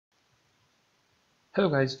Hello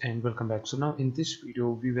guys and welcome back. So now in this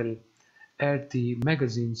video we will add the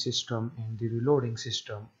magazine system and the reloading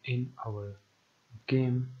system in our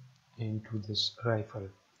game into this rifle.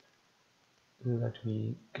 Let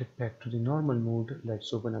me get back to the normal mode.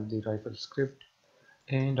 Let's open up the rifle script,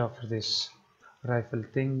 and after this rifle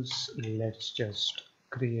things, let's just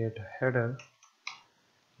create a header,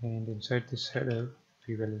 and inside this header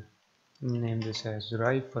we will name this as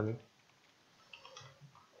rifle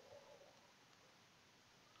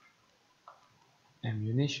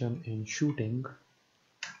ammunition and shooting.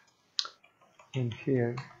 And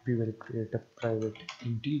here we will create a private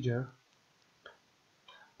integer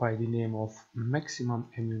by the name of maximum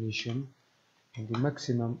ammunition, and the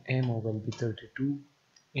maximum ammo will be 32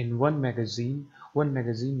 in one magazine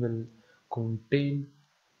will contain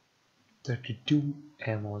 32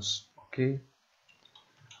 ammos. Okay,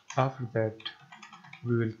 after that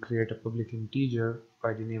we will create a public integer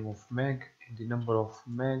by the name of mag, and the number of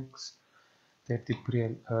mags that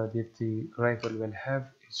the rifle will have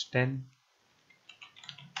is 10.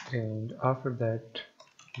 And after that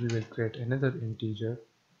we will create another integer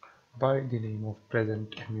by the name of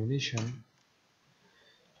present ammunition.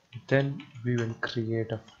 Then we will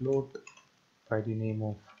create a float by the name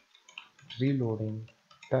of reloading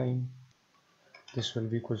time. This will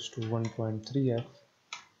be equals to 1.3f,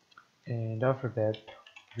 and after that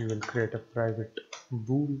we will create a private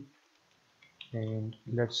bool, and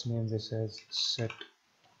let's name this as set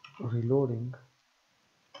reloading.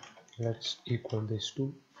 Let's equal this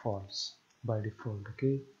to false by default.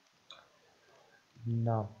 Okay,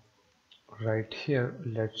 now right here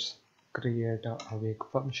let's create a awake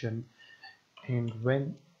function, and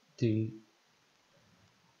when the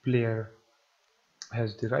player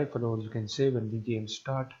has the rifle, or you can say when the game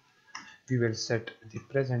start, we will set the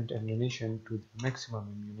present ammunition to the maximum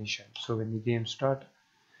ammunition. So when the game start,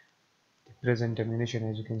 the present ammunition,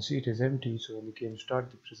 as you can see, it is empty. So when the game start,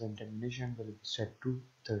 the present ammunition will be set to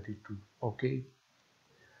 32. Okay,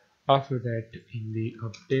 after that in the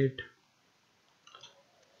update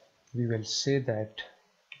we will say that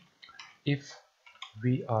if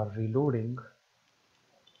we are reloading,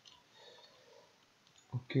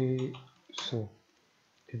 okay, so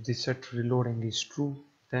if the set reloading is true,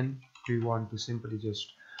 then we want to simply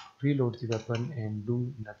just reload the weapon and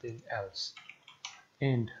do nothing else.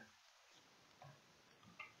 And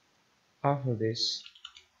after this,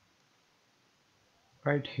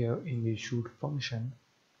 right here in the shoot function,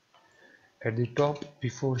 at the top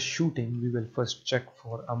before shooting we will first check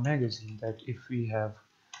for a magazine, that if we have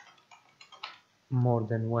more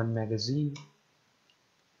than one magazine,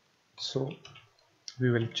 so we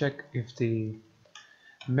will check if the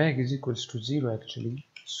mag is equals to 0 actually.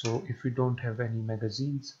 So if we don't have any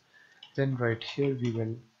magazines, then right here we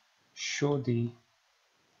will show the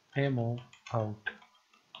ammo out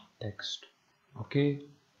text. Okay,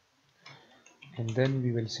 and then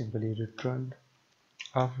we will simply return.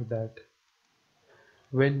 After that,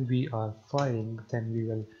 when we are firing, then we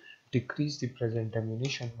will decrease the present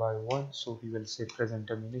ammunition by 1, so we will say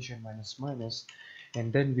present ammunition minus minus,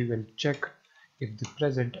 and then we will check if the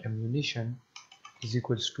present ammunition is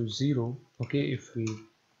equals to 0. Okay, if we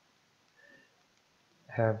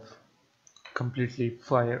have completely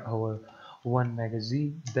fire our one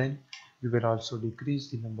magazine, then we will also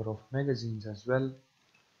decrease the number of magazines as well.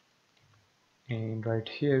 And right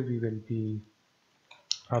here we will be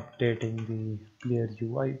updating the player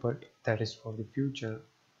UI, but that is for the future.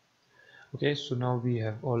 Okay, so now we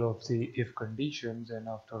have all of the if conditions, and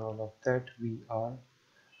after all of that we are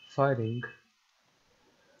firing.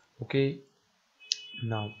 Okay,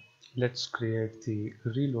 now let's create the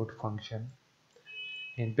reload function,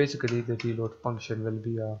 and basically the reload function will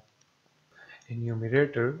be a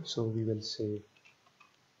enumerator. So we will say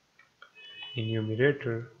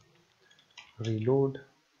enumerator reload,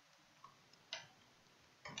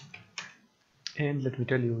 and let me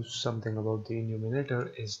tell you something about the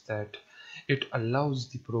enumerator is that it allows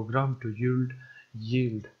the program to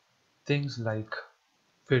yield things like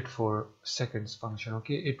wait for seconds function.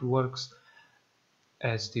 Okay, it works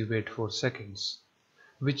as the wait for seconds,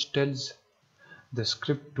 which tells the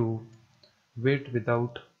script to wait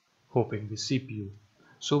without hopping the CPU.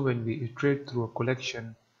 So when we iterate through a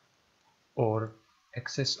collection or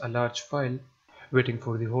access a large file, waiting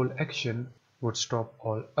for the whole action would stop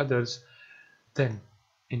all others. Then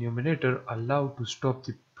enumerator allow to stop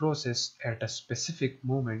the process at a specific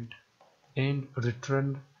moment and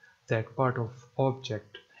return that part of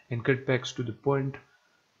object and get back to the point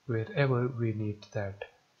wherever we need that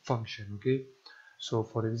function. Okay, so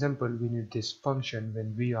for example, we need this function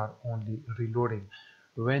when we are only reloading,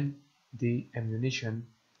 when the ammunition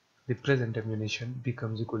the present ammunition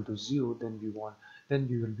becomes equal to 0, then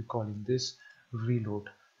we will be calling this reload.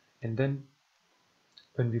 And then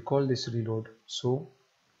when we call this reload, so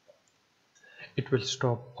it will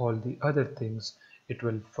stop all the other things. It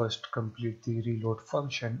will first complete the reload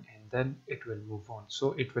function and then it will move on.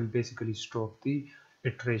 So it will basically stop the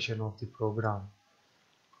iteration of the program.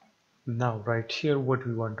 Now right here, what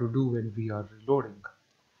we want to do when we are reloading.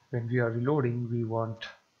 When we are reloading, we want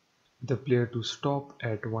the player to stop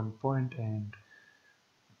at one point and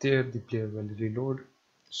there the player will reload.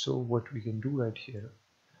 So what we can do right here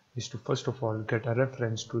is to first of all get a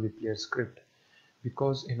reference to the player script,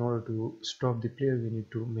 because in order to stop the player we need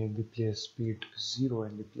to make the player speed 0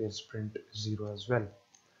 and the player sprint 0 as well.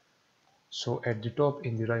 So at the top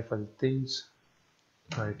in the rifle things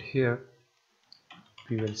right here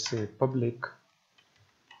we will say public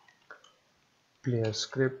player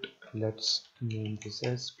script. Let's name this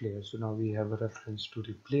as player. So now we have a reference to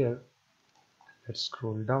the player. Let's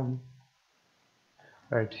scroll down.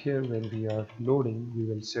 Right here when we are loading we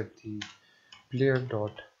will set the player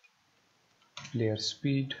dot player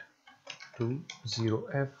speed to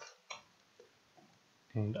 0f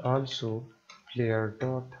and also player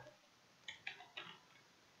dot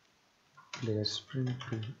player sprint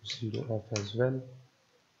to 0f as well.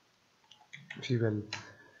 We will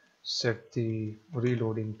set the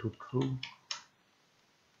reloading to true,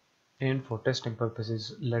 and for testing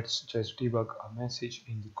purposes let's just debug a message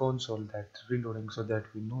in the console that reloading, so that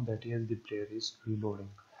we know that yes, the player is reloading.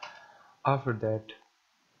 After that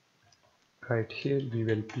right here we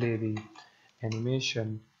will play the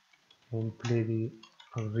animation and play the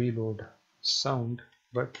reload sound,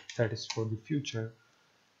 but that is for the future.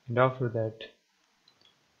 And after that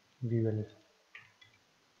we will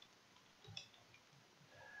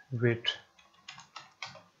wait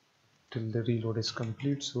till the reload is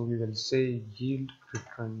complete. So we will say yield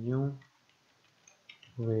return new,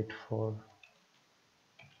 wait for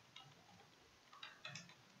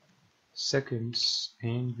seconds,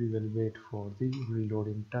 and we will wait for the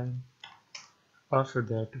reloading time. After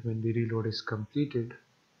that, when the reload is completed,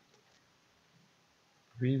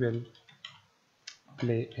 we will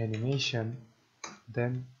play animation.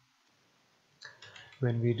 Then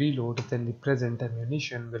when we reload, then the present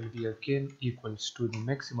ammunition will be again equals to the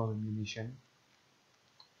maximum ammunition,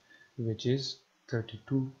 which is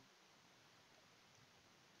 32.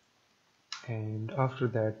 And after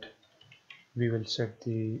that we will set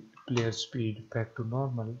the player speed back to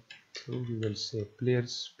normal. So we will say player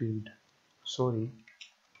speed,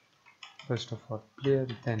 first of all player,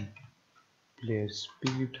 then player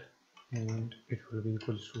speed, and it will be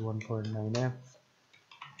equals to 1.9f,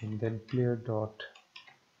 and then player dot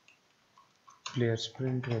player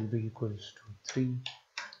sprint will be equals to 3.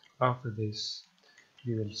 After this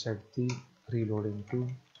we will set the reloading to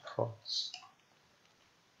false.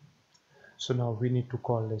 So now we need to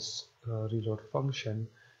call this reload function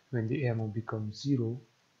when the ammo becomes 0.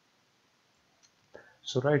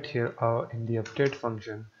 So right here in the update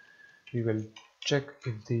function we will check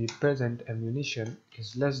if the present ammunition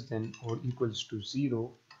is less than or equals to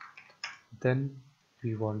 0, then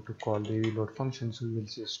we want to call the reload function. So we will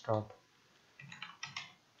say start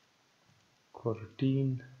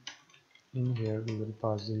coroutine. In here we will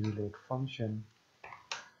pass the reload function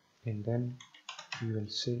and then we will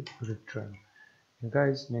say return. And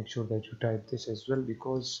guys, make sure that you type this as well,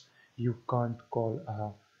 because you can't call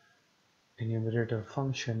a enumerator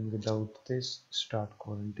function without this start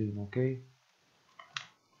quarantine. Okay,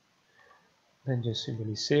 then just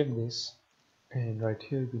simply save this, and right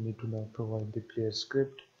here we need to now provide the player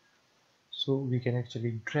script. So we can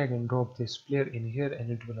actually drag and drop this player in here and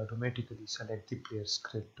it will automatically select the player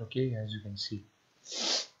script, okay, as you can see.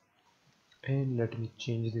 And let me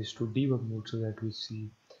change this to debug mode so that we see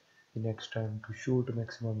the next time to shoot,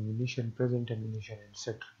 maximum ammunition, present ammunition, and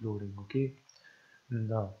set reloading. Okay,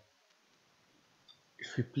 now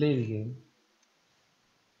if we play the game,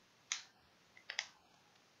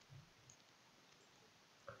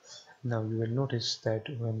 now you will notice that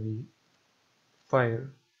when we fire,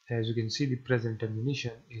 as you can see, the present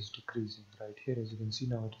ammunition is decreasing. Right here, as you can see,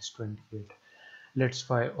 now it is 28. Let's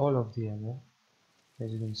fire all of the ammo.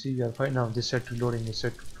 As you can see, we are fine now. This set reloading is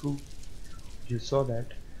set to true. You saw that,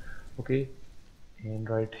 okay. And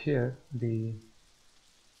right here the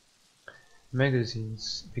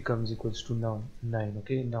magazines becomes equals to now 9.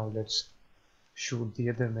 Okay, now let's shoot the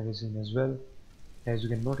other magazine as well. As you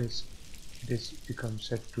can notice, this becomes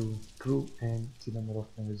set to true and the number of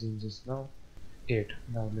magazines is now 8.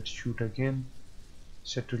 Now let's shoot again.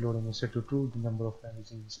 Set reloading is set to true, the number of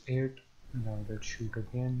magazines is 8. Now let's shoot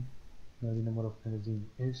again. Now the number of magazines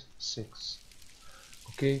is 6.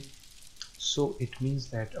 Okay, So it means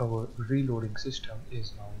that our reloading system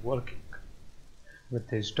is now working. With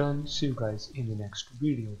this done, see you guys in the next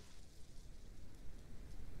video.